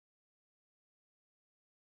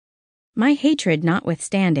My hatred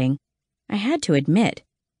notwithstanding, I had to admit,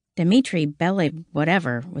 Dmitri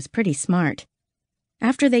whatever was pretty smart.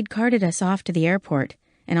 After they'd carted us off to the airport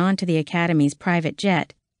and on to the Academy's private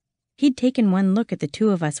jet, he'd taken one look at the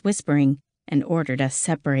two of us whispering and ordered us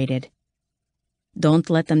separated.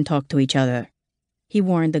 "Don't let them talk to each other," he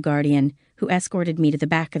warned the Guardian, who escorted me to the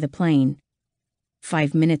back of the plane.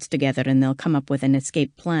 5 minutes together and they'll come up with an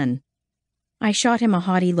escape plan. I shot him a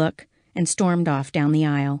haughty look and stormed off down the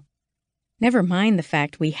aisle. Never mind the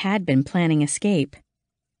fact we had been planning escape.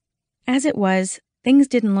 As it was, things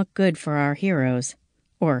didn't look good for our heroes,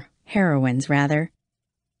 or heroines, rather.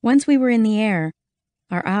 Once we were in the air,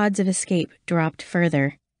 our odds of escape dropped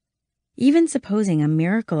further. Even supposing a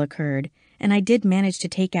miracle occurred and I did manage to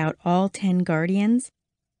take out all 10 Guardians,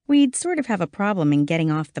 we'd sort of have a problem in getting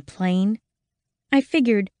off the plane. I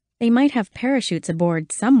figured they might have parachutes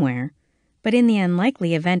aboard somewhere, but in the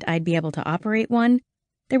unlikely event I'd be able to operate one,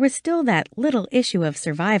 there was still that little issue of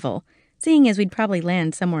survival, seeing as we'd probably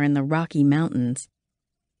land somewhere in the Rocky Mountains.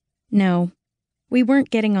 No, we weren't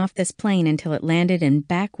getting off this plane until it landed in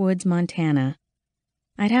backwoods Montana.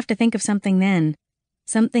 I'd have to think of something then,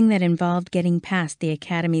 something that involved getting past the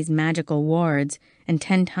Academy's magical wards and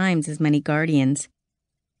 10 times as many Guardians.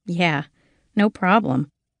 Yeah, no problem.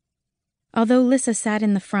 Although Lissa sat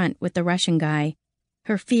in the front with the Russian guy,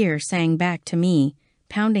 her fear sang back to me,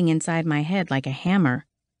 pounding inside my head like a hammer.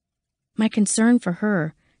 My concern for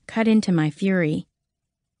her cut into my fury.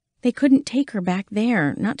 They couldn't take her back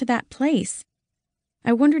there, not to that place.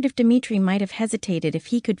 I wondered if Dmitri might have hesitated if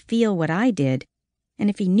he could feel what I did, and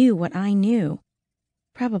if he knew what I knew.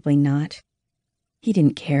 Probably not. He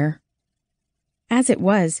didn't care. As it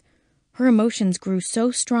was, her emotions grew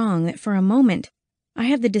so strong that for a moment I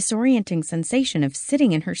had the disorienting sensation of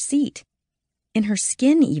sitting in her seat, in her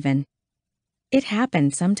skin even. It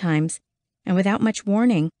happened sometimes, and without much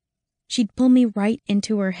warning, she'd pull me right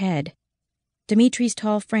into her head. Dmitri's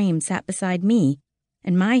tall frame sat beside me,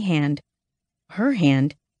 and my hand, her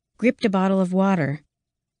hand, gripped a bottle of water.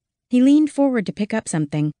 He leaned forward to pick up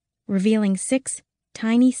something, revealing 6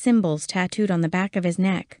 tiny symbols tattooed on the back of his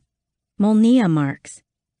neck. Molnia marks.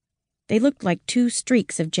 They looked like 2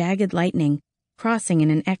 streaks of jagged lightning, crossing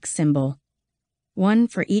in an X symbol. One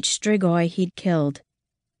for each Strigoi he'd killed.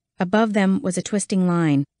 Above them was a twisting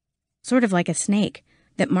line, sort of like a snake,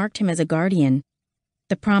 that marked him as a Guardian.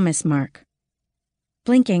 The promise mark.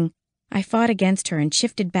 Blinking, I fought against her and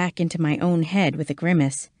shifted back into my own head with a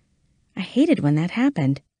grimace. I hated when that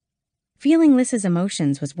happened. Feeling Lissa's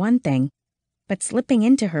emotions was one thing, but slipping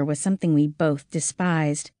into her was something we both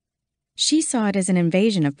despised. She saw it as an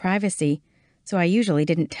invasion of privacy, so I usually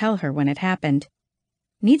didn't tell her when it happened.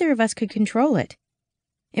 Neither of us could control it.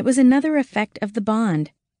 It was another effect of the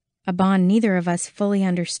bond, a bond neither of us fully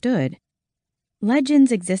understood.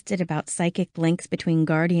 Legends existed about psychic links between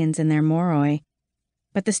Guardians and their Moroi,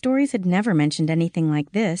 but the stories had never mentioned anything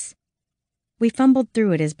like this. We fumbled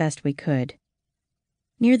through it as best we could.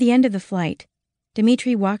 Near the end of the flight,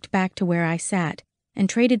 Dmitri walked back to where I sat and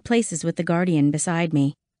traded places with the Guardian beside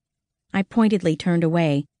me. I pointedly turned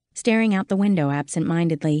away, staring out the window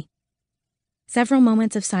absent-mindedly. Several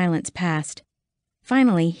moments of silence passed.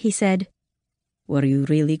 Finally, he said, "Were you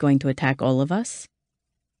really going to attack all of us?"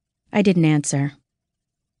 I didn't answer.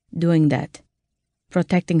 "Doing that,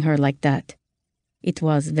 protecting her like that, it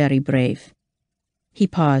was very brave." He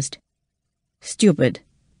paused. "Stupid,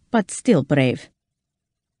 but still brave.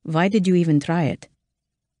 Why did you even try it?"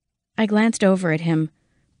 I glanced over at him,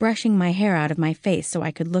 brushing my hair out of my face so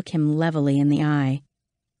I could look him levelly in the eye.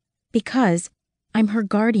 "Because I'm her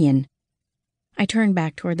Guardian." I turned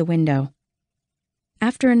back toward the window.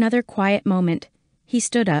 After another quiet moment, he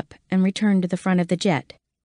stood up and returned to the front of the jet,